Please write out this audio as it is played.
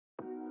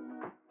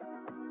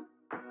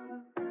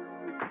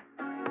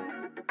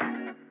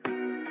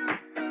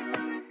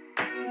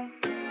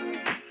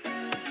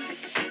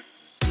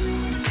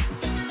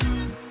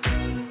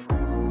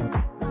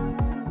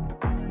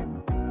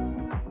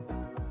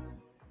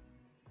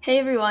Hey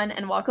everyone,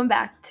 and welcome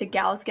back to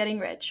Gals Getting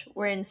Rich.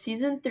 We're in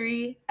season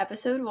 3,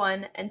 episode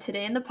 1, and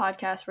today in the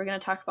podcast, we're going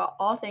to talk about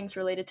all things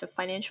related to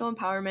financial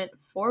empowerment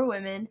for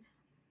women.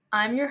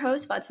 I'm your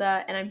host,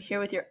 Vatsa, and I'm here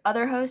with your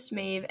other host,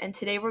 Maeve, and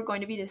today we're going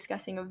to be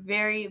discussing a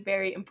very,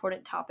 very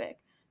important topic: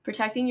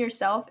 protecting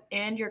yourself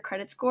and your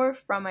credit score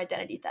from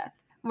identity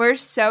theft. We're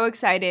so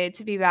excited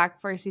to be back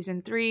for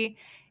season 3.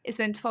 It's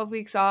been 12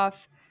 weeks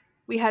off.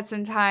 We had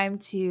some time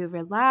to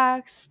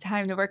relax,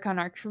 time to work on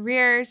our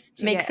careers,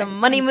 to Make get some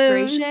money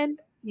moves. inspiration.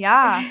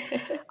 Yeah,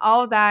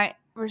 all of that.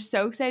 We're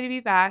so excited to be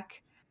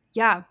back.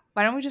 Yeah,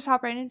 why don't we just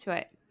hop right into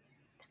it?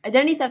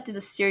 Identity theft is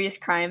a serious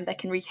crime that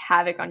can wreak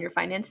havoc on your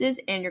finances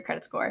and your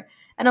credit score.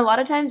 And a lot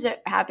of times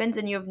it happens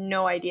and you have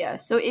no idea.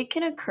 So it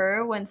can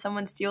occur when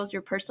someone steals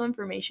your personal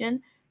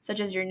information,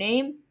 such as your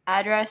name,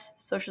 address,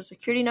 social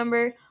security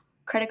number,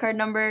 credit card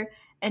number,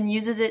 and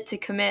uses it to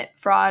commit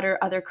fraud or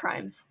other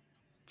crimes.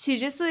 To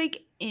just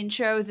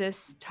intro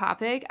this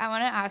topic, I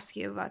want to ask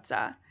you,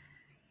 Vatsa.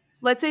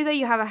 Let's say that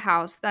you have a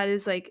house that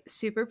is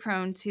super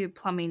prone to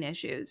plumbing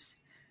issues.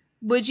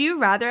 Would you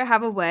rather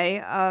have a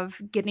way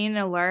of getting an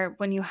alert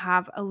when you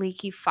have a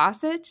leaky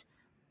faucet,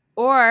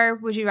 or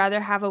would you rather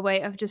have a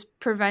way of just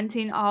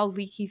preventing all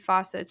leaky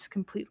faucets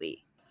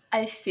completely?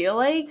 I feel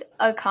like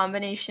a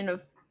combination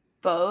of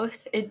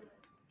both.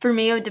 For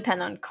me, it would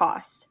depend on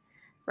cost,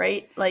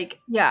 right?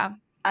 Yeah.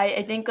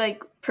 I think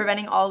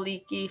preventing all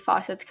leaky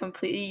faucets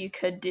completely you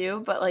could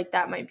do, but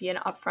that might be an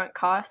upfront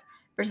cost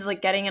versus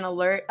getting an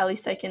alert. At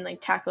least I can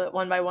tackle it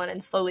one by one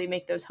and slowly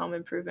make those home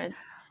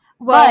improvements.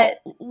 Well,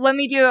 But let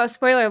me do a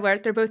spoiler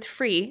alert. They're both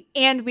free,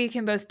 and we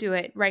can both do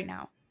it right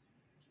now.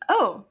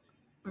 oh,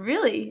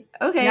 really?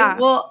 Okay. Yeah.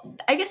 Well,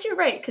 I guess you're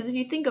right, because if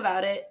you think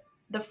about it,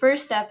 the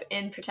first step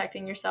in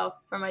protecting yourself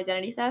from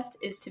identity theft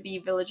is to be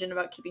vigilant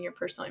about keeping your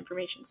personal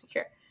information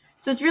secure.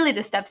 So it's really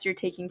the steps you're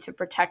taking to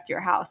protect your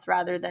house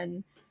rather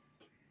than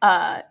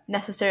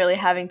necessarily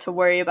having to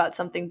worry about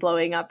something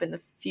blowing up in the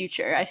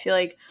future. I feel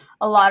like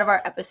a lot of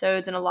our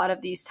episodes and a lot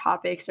of these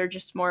topics are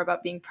just more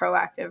about being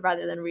proactive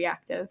rather than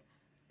reactive.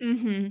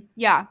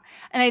 Yeah.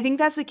 And I think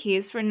that's the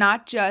case for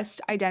not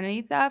just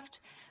identity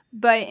theft,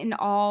 but in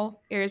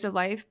all areas of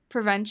life.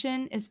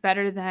 Prevention is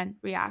better than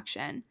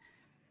reaction.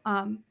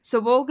 So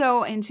we'll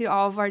go into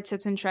all of our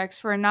tips and tricks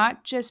for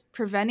not just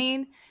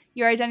preventing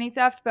your identity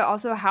theft, but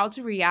also how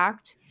to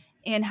react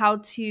and how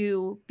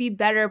to be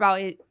better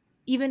about it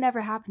even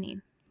never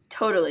happening.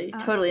 Totally, Uh,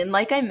 totally. And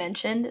like I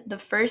mentioned, the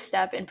first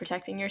step in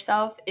protecting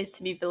yourself is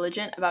to be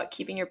vigilant about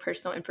keeping your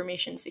personal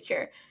information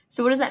secure.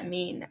 So, what does that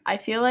mean? I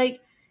feel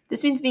like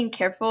this means being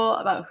careful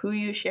about who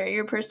you share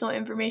your personal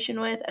information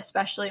with,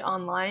 especially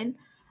online,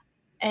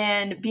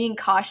 and being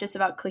cautious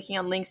about clicking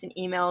on links in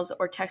emails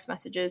or text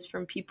messages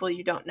from people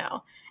you don't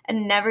know.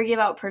 And never give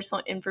out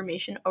personal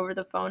information over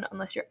the phone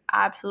unless you're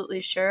absolutely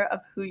sure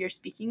of who you're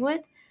speaking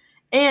with.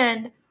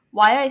 And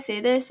why I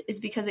say this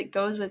is because it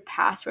goes with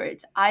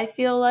passwords. I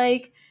feel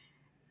like,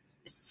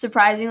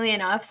 surprisingly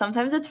enough,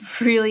 sometimes it's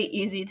really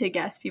easy to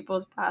guess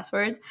people's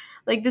passwords.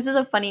 This is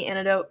a funny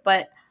anecdote,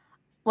 but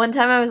one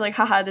time I was like,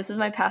 haha, this is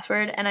my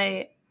password. And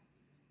I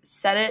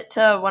said it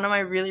to one of my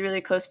really, really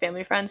close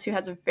family friends who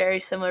has a very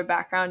similar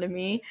background to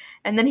me.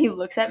 And then he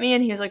looks at me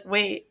and he was like,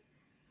 wait,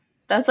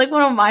 that's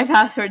one of my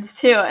passwords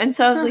too. And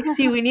so I was like,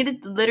 see, we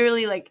need to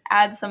literally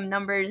add some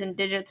numbers and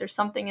digits or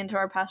something into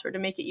our password to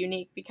make it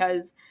unique,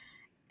 because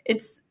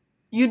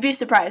you'd be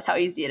surprised how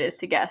easy it is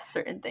to guess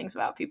certain things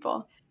about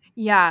people.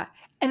 yeah.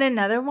 And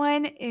another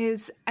one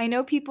is I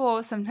know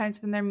people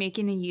sometimes when they're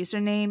making a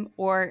username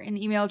or an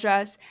email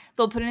address,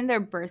 they'll put in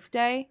their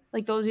birthday.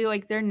 They'll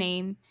do their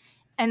name,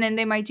 and then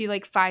they might do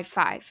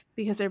 5/5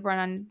 because they're born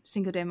on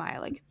Cinco de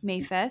Mayo, May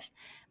 5th.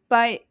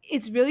 But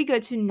it's really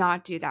good to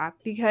not do that,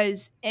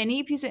 because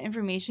any piece of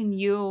information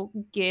you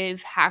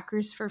give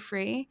hackers for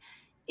free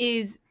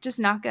is just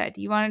not good.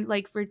 You want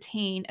to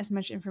retain as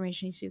much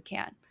information as you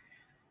can.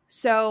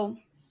 So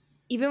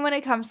even when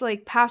it comes to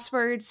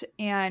passwords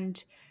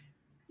and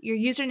your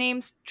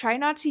usernames, try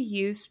not to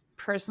use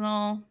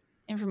personal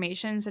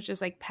information such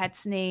as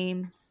pets'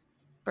 names,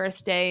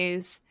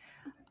 birthdays.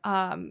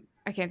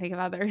 I can't think of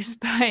others,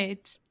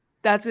 but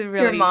that's a Your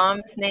really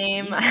mom's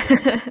name.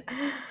 easy.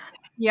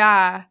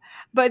 Yeah.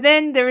 But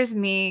then there was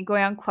me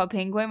going on Club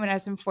Penguin when I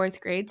was in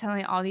 4th grade,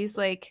 telling all these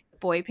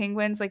boy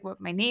penguins what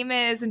my name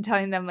is and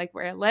telling them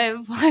where I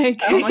live.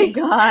 Oh my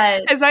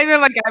god. It's not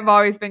even I've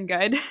always been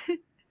good.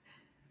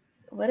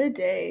 What a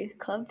day.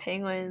 Club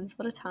Penguins.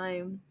 What a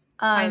time.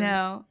 I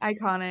know.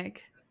 Iconic.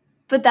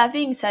 But that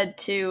being said,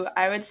 too,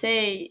 I would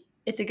say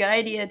it's a good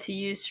idea to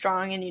use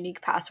strong and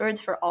unique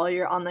passwords for all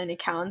your online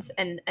accounts,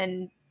 and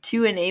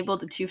to enable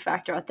the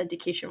two-factor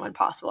authentication when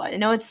possible. I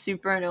know it's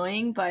super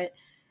annoying, but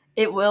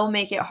it will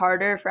make it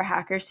harder for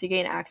hackers to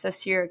gain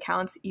access to your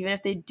accounts, even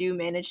if they do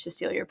manage to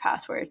steal your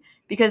password.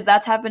 Because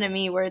that's happened to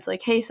me, where it's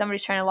like, hey,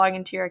 somebody's trying to log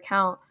into your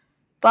account,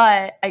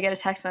 but I get a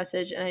text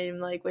message and I'm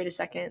like, wait a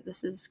second,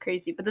 this is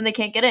crazy. But then they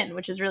can't get in,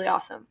 which is really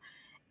awesome.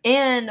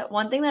 And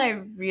one thing that I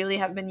really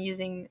have been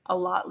using a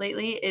lot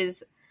lately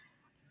is,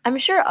 I'm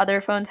sure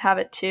other phones have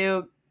it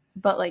too,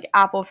 but like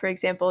Apple, for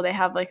example, they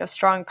have like a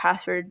strong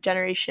password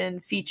generation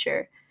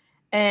feature.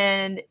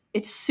 And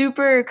it's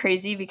super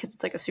crazy because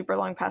it's like a super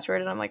long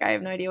password and I'm like, I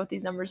have no idea what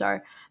these numbers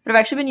are. But I've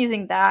actually been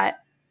using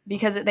that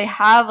because they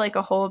have like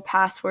a whole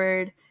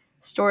password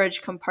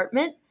storage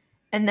compartment,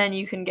 and then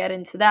you can get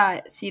into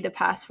that, see the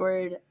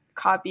password,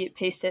 copy it,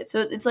 paste it.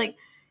 So it's like,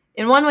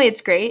 in one way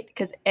it's great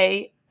because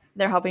A,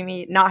 they're helping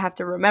me not have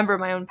to remember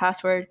my own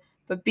password,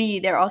 but B,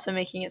 they're also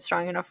making it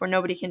strong enough where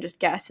nobody can just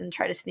guess and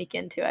try to sneak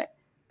into it.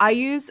 I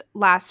use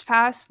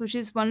LastPass, which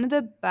is one of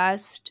the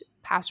best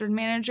password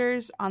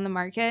managers on the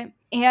market.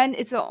 And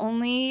it's the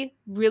only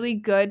really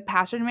good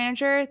password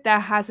manager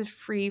that has a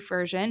free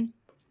version.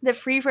 The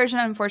free version,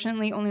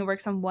 unfortunately, only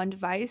works on one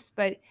device,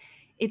 but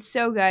it's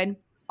so good.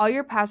 All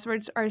your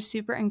passwords are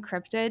super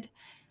encrypted.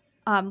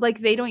 Like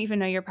they don't even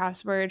know your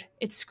password.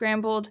 It's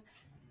scrambled,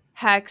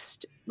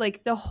 hexed,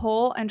 like the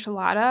whole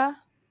enchilada.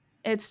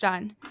 It's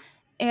done.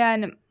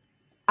 And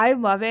I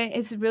love it.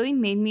 It's really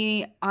made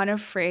me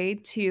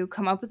unafraid to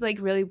come up with like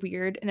really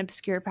weird and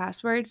obscure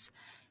passwords.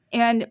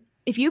 And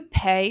if you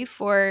pay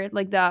for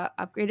like the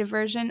upgraded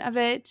version of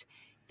it,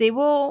 they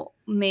will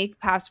make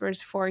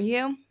passwords for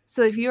you.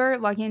 So if you're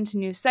logging into a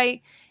new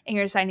site and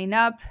you're signing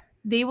up,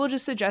 they will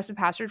just suggest a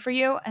password for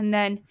you. And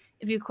then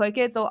if you click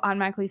it, they'll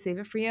automatically save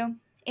it for you.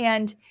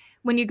 And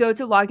when you go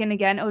to log in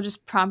again, it'll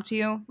just prompt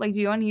you, like,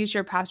 do you want to use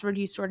your password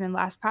you stored in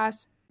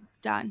LastPass?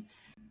 Done.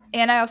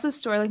 And I also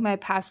store like my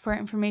passport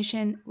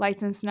information,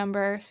 license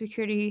number,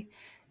 social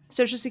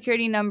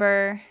security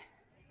number,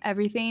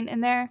 everything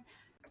in there.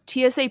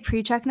 TSA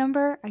pre-check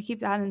number, I keep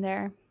that in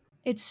there.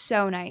 It's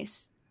so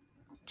nice.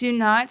 Do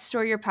not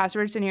store your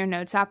passwords in your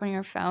notes app on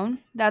your phone.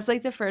 That's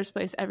like the first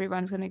place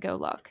everyone's going to go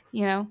look,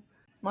 you know?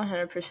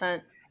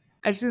 100%.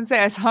 I was going to say,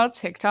 I saw a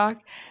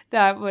TikTok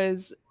that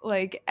was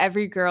like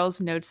every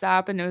girl's notes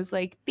app and it was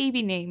like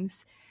baby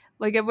names,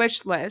 like a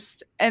wish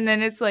list. And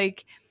then it's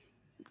like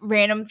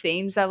random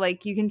things that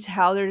like you can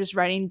tell they're just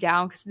writing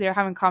down because they're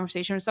having a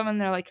conversation with someone.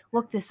 They're like,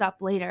 look this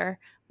up later,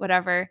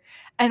 whatever.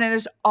 And then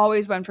there's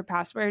always one for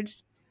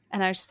passwords.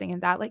 And I was just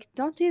thinking that, like,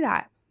 don't do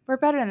that. We're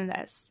better than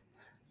this.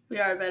 We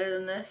are better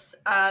than this.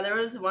 There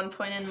was one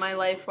point in my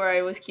life where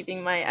I was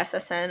keeping my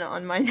SSN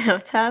on my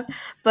notes app,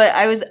 but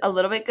I was a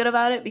little bit good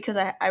about it because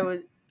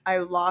I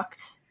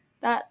locked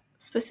that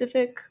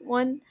specific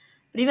one.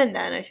 But even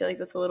then, I feel like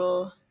that's a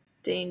little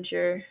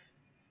danger.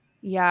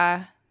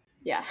 Yeah.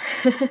 Yeah.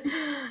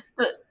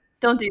 But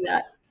don't do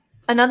that.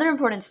 Another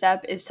important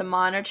step is to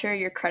monitor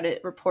your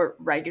credit report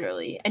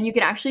regularly. And you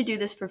can actually do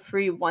this for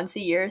free once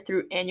a year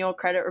through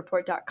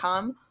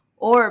annualcreditreport.com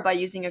or by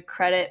using a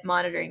credit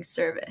monitoring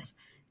service.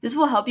 This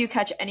will help you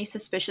catch any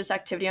suspicious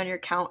activity on your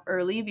account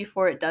early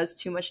before it does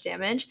too much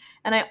damage.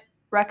 And I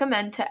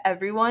recommend to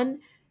everyone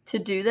to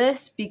do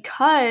this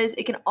because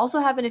it can also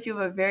happen if you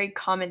have a very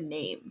common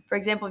name. For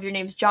example, if your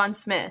name's John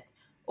Smith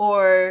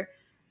or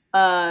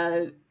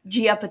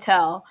Gia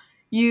Patel,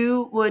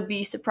 you would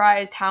be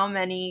surprised how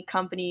many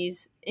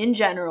companies in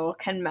general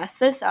can mess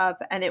this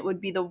up, and it would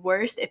be the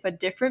worst if a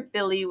different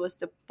Billy was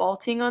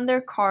defaulting on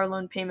their car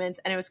loan payments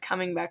and it was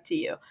coming back to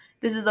you.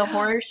 This is a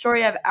horror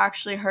story I've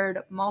actually heard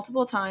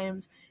multiple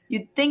times.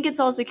 You'd think it's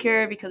all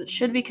secure because it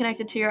should be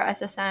connected to your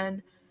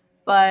SSN,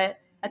 but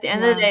at the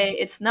end of the day,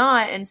 it's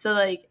not. And so,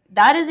 like,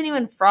 that isn't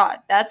even fraud.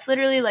 That's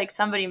literally like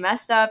somebody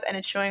messed up and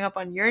it's showing up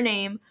on your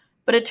name,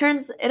 but it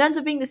ends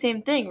up being the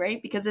same thing, right?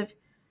 Because if,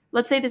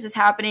 let's say this is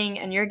happening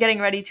and you're getting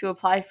ready to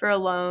apply for a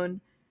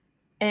loan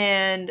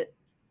and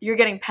you're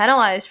getting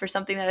penalized for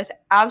something that is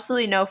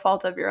absolutely no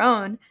fault of your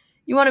own,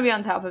 you want to be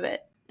on top of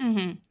it.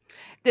 Mm-hmm.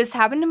 This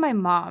happened to my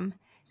mom.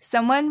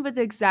 Someone with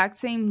the exact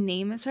same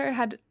name as her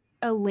had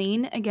a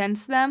lien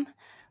against them,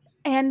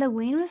 and the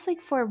lien was like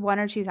for $1,000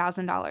 or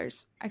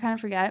 $2,000. I kind of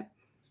forget.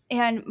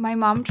 And my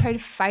mom tried to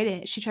fight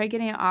it. She tried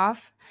getting it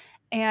off,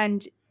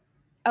 and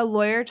a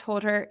lawyer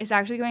told her it's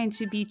actually going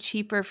to be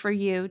cheaper for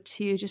you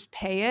to just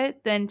pay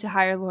it than to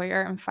hire a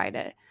lawyer and fight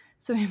it.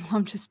 So my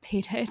mom just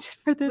paid it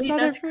for this Wait,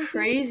 other that's person.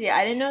 crazy.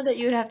 I didn't know that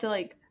you would have to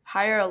like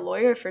hire a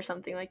lawyer for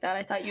something like that.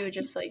 I thought you would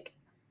just like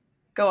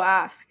go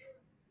ask.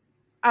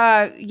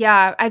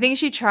 Yeah, I think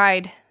she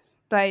tried,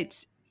 but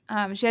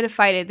she had to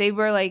fight it. They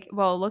were like,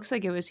 well, it looks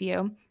like it was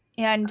you.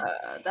 And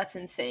That's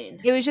insane.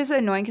 it was just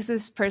annoying because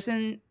this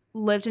person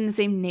lived in the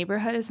same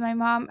neighborhood as my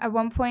mom at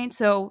one point.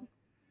 So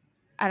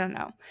I don't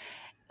know.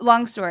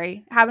 Long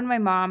story. Happened to my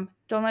mom.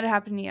 Don't let it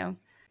happen to you.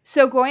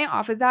 So going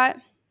off of that,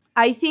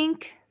 I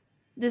think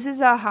this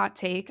is a hot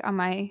take on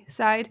my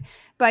side,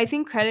 but I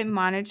think credit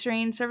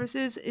monitoring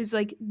services is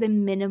like the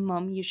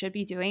minimum you should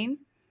be doing.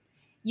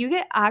 You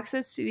get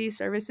access to these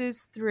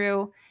services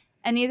through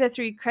any of the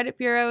three credit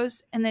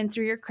bureaus and then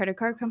through your credit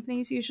card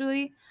companies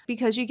usually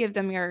because you give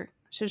them your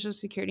social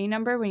security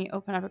number when you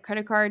open up a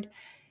credit card.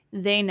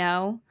 They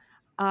know,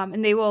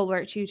 and they will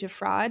alert you to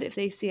fraud if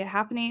they see it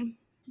happening.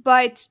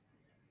 But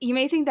you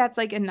may think that's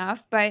like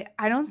enough, but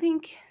I don't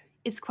think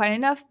it's quite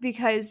enough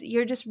because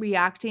you're just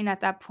reacting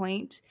at that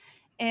point.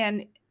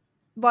 And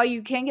while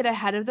you can get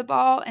ahead of the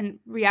ball and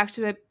react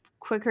to it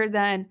quicker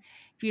than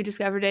if you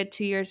discovered it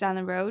 2 years down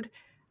the road,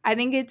 I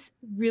think it's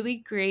really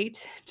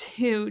great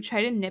to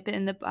try to nip it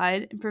in the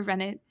bud and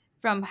prevent it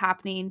from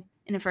happening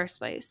in the first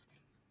place.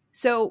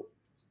 So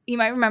you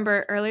might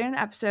remember earlier in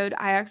the episode,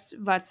 I asked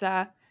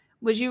Vatsa,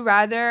 would you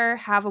rather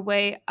have a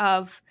way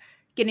of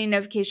getting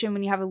notification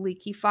when you have a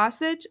leaky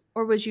faucet,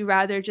 or would you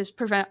rather just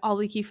prevent all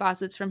leaky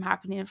faucets from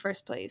happening in the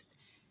first place?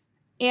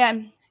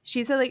 And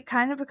she said like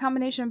kind of a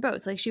combination of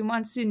both. Like she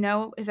wants to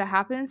know if it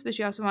happens, but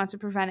she also wants to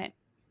prevent it.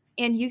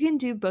 And you can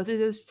do both of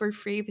those for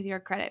free with your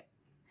credit.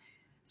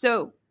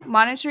 So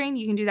monitoring,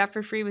 you can do that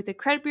for free with the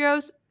credit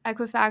bureaus,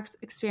 Equifax,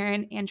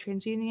 Experian, and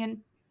TransUnion.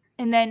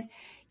 And then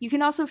you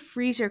can also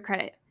freeze your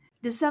credit.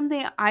 This is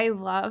something I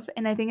love,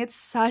 and I think it's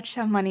such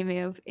a money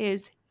move,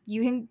 is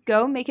you can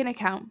go make an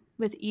account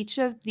with each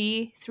of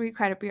the 3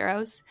 credit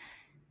bureaus,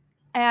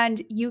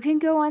 and you can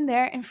go on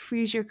there and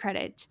freeze your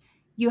credit.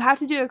 You have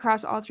to do it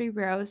across all 3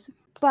 bureaus,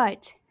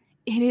 but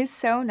it is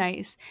so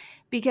nice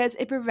because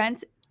it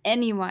prevents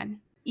anyone,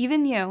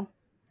 even you,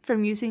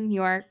 from using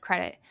your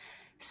credit.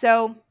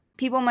 So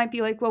people might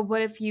be like, well,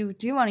 what if you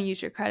do want to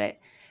use your credit?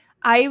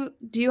 I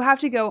do have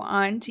to go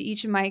on to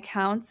each of my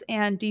accounts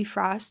and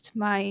defrost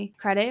my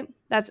credit.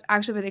 That's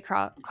actually what they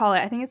call it.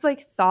 I think it's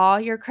like thaw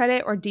your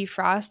credit or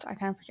defrost. I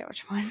kind of forget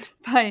which one.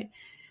 But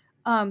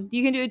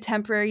you can do a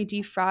temporary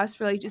defrost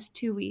for like just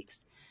 2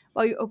 weeks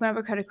while you open up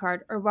a credit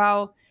card or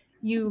while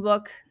you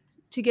look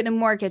to get a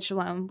mortgage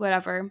loan,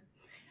 whatever.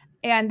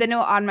 And then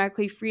it'll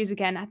automatically freeze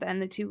again at the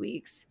end of the 2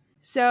 weeks.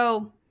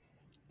 So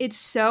it's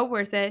so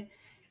worth it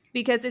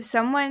because if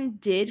someone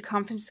did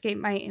confiscate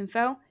my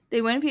info,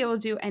 they wouldn't be able to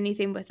do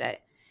anything with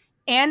it.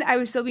 And I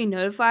would still be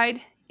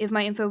notified if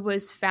my info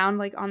was found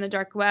like on the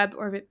dark web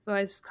or if it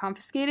was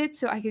confiscated,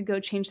 so I could go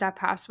change that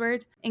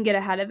password and get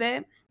ahead of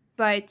it.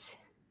 But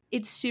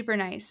it's super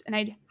nice and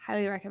I'd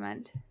highly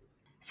recommend.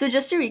 So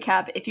just to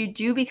recap, if you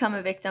do become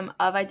a victim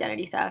of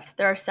identity theft,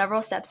 there are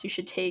several steps you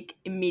should take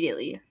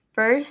immediately.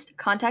 First,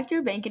 contact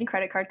your bank and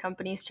credit card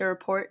companies to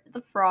report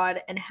the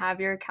fraud and have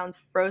your accounts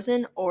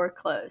frozen or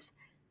closed.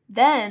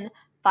 Then,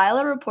 file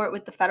a report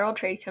with the Federal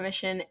Trade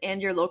Commission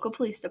and your local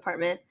police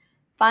department.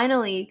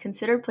 Finally,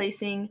 consider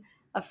placing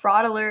a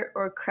fraud alert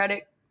or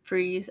credit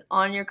freeze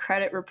on your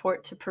credit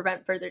report to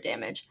prevent further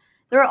damage.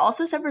 There are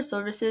also several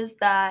services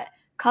that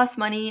cost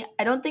money.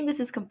 I don't think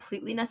this is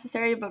completely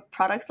necessary, but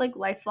products like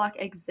LifeLock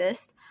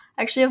exist.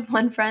 I actually have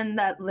one friend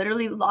that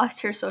literally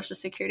lost her social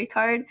security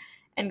card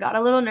and got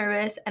a little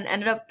nervous and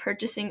ended up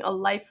purchasing a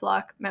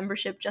LifeLock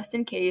membership just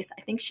in case.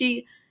 I think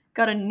she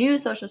got a new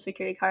social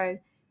security card,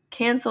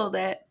 canceled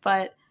it,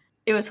 but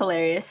it was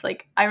hilarious.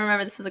 Like, I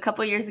remember this was a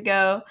couple years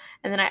ago,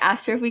 and then I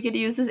asked her if we could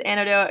use this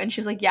antidote, and she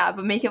was like, yeah,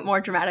 but make it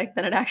more dramatic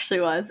than it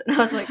actually was. And I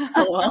was like,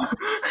 oh,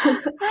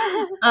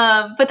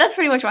 well. But that's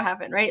pretty much what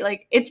happened, right?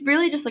 Like, it's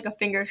really just like a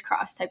fingers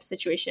crossed type of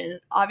situation.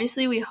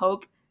 Obviously, we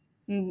hope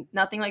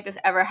nothing like this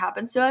ever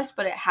happens to us,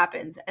 but it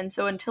happens. And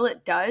so until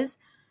it does,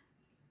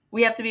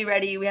 we have to be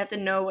ready. We have to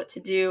know what to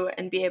do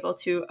and be able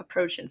to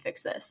approach and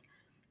fix this.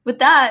 With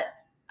that,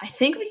 I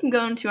think we can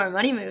go into our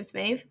money moves,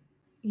 Maeve.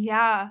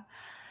 Yeah.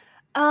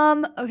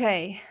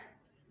 Okay.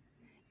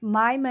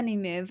 My money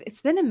move,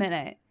 it's been a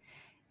minute.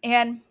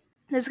 And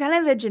it's kind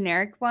of a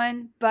generic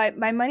one, but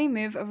my money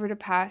move over the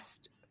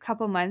past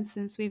couple months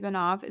since we've been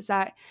off is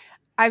that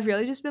I've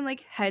really just been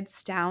like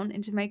heads down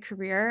into my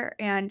career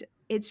and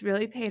it's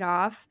really paid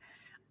off.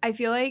 I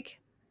feel like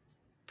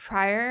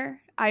prior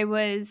I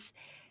was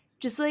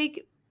just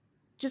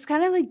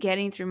kind of like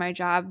getting through my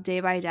job day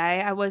by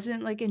day. I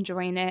wasn't like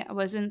enjoying it. I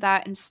wasn't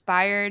that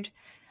inspired.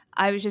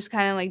 I was just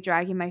kind of like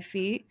dragging my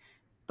feet.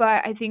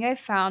 But I think I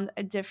found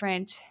a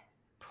different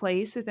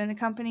place within the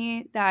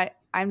company that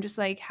I'm just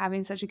like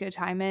having such a good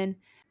time in.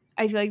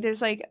 I feel like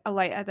there's like a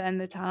light at the end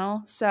of the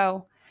tunnel.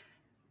 So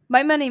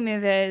my money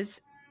move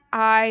is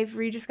I've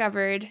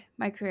rediscovered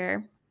my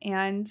career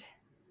and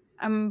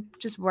I'm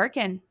just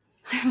working.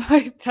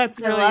 Like that's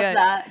really I love it.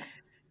 that.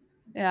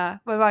 Yeah.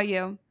 What about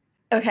you?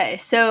 Okay,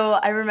 so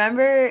I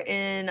remember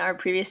in our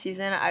previous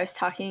season, I was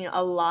talking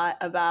a lot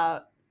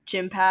about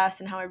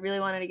Gympass and how I really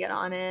wanted to get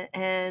on it.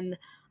 And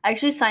I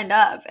actually signed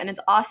up, and it's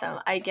awesome.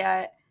 I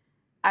get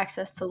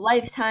access to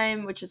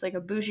Lifetime, which is like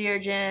a bougier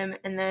gym,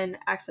 and then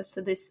access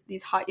to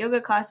these hot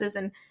yoga classes.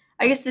 And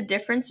I guess the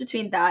difference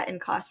between that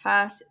and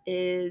ClassPass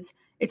is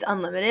it's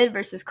unlimited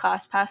versus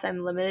ClassPass.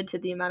 I'm limited to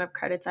the amount of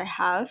credits I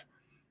have.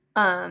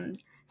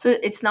 So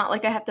it's not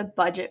like I have to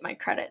budget my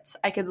credits.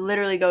 I could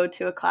literally go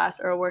to a class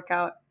or a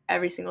workout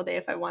every single day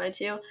if I wanted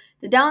to.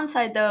 The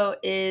downside, though,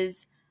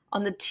 is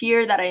on the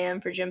tier that I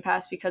am for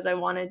Gympass, because I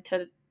wanted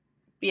to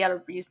be at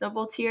a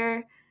reasonable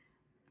tier,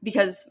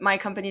 because my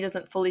company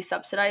doesn't fully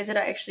subsidize it.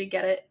 I actually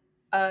get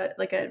it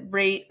like a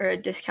rate or a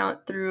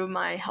discount through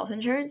my health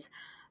insurance.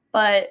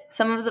 But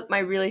some of my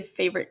really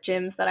favorite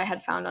gyms that I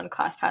had found on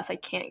ClassPass, I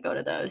can't go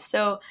to those.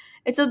 So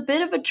it's a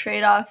bit of a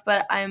trade-off,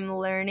 but I'm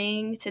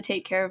learning to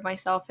take care of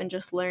myself and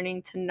just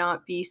learning to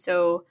not be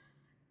so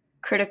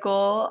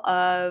critical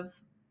of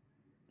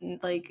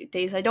like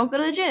days I don't go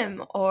to the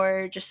gym,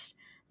 or just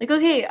like,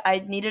 okay, I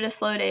needed a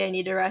slow day, I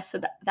need to rest.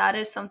 So that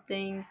is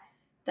something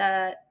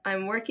that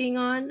I'm working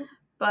on.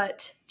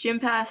 but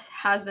GymPass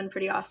has been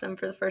pretty awesome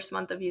for the first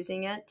month of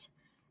using it,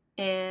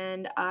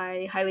 and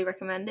I highly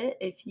recommend it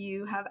if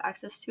you have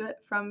access to it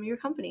from your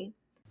company.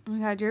 Oh my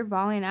God, you're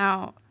balling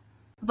out.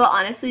 But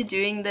honestly,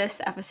 doing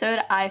this episode,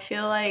 I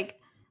feel like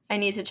I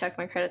need to check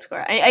my credit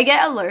score. I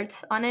get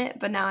alerts on it,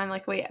 but now I'm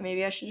like, wait,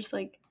 maybe I should just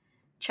like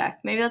check.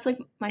 Maybe that's like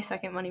my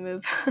second money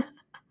move.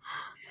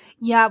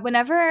 Yeah,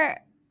 whenever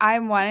I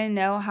want to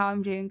know how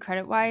I'm doing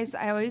credit wise,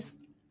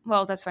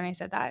 well, that's funny I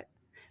said that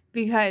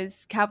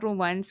because Capital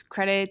One's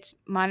credit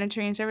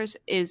monitoring service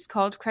is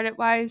called Credit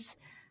Wise.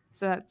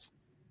 So that's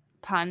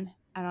pun.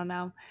 I don't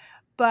know.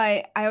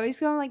 But I always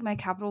go on like my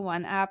Capital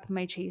One app,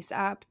 my Chase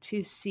app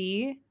to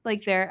see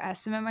like their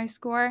estimate my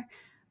score.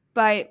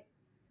 But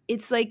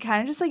it's like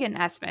kind of just like an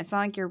estimate. It's not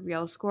like your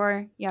real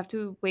score. You have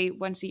to wait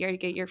once a year to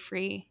get your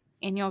free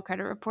annual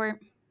credit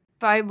report.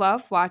 But I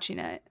love watching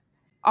it.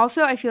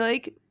 Also, I feel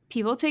like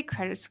people take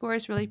credit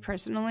scores really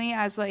personally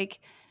as like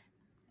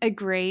a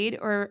grade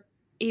or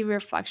a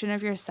reflection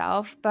of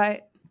yourself.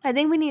 But I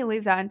think we need to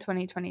leave that in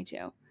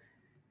 2022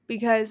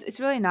 because it's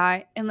really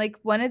not. And like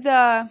one of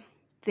the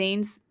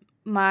things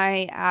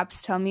my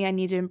apps tell me I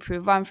need to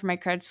improve on for my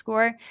credit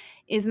score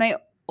is my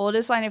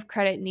oldest line of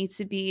credit needs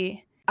to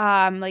be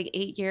like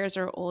 8 years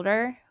or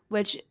older,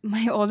 which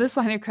my oldest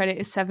line of credit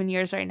is 7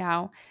 years right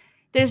now.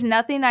 There's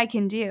nothing I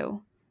can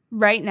do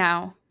right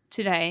now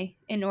today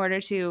in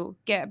order to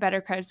get a better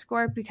credit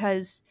score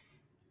because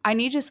I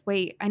need to just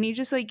wait. I need to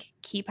just like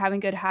keep having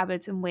good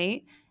habits and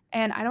wait.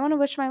 And I don't want to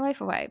wish my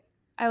life away.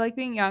 I like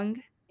being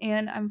young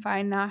and I'm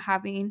fine not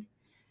having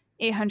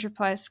 800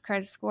 plus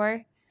credit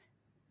score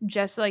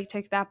just to like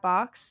tick that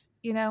box,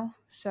 you know?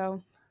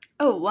 So.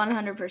 Oh,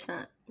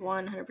 100%.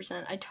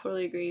 100%. I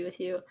totally agree with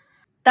you.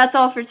 That's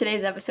all for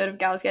today's episode of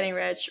Gals Getting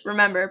Rich.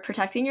 Remember,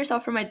 protecting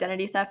yourself from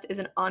identity theft is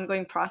an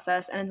ongoing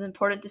process, and it's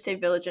important to stay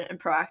vigilant and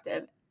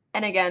proactive.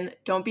 And again,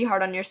 don't be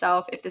hard on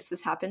yourself if this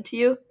has happened to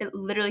you. It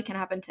literally can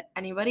happen to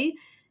anybody.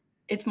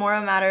 It's more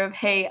a matter of,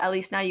 hey, at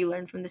least now you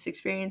learned from this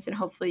experience, and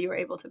hopefully you were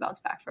able to bounce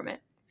back from it.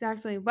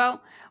 Exactly.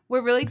 Well,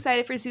 we're really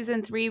excited for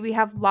season 3. We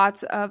have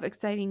lots of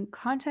exciting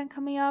content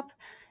coming up.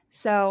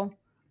 So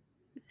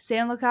stay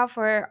on the lookout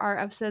for our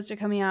episodes. Are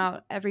coming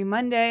out every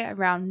Monday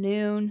around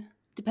noon,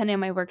 depending on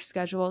my work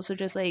schedule. So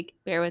just like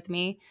bear with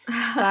me.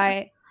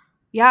 But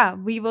yeah,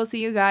 we will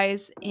see you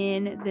guys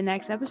in the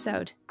next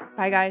episode.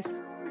 Bye,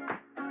 guys.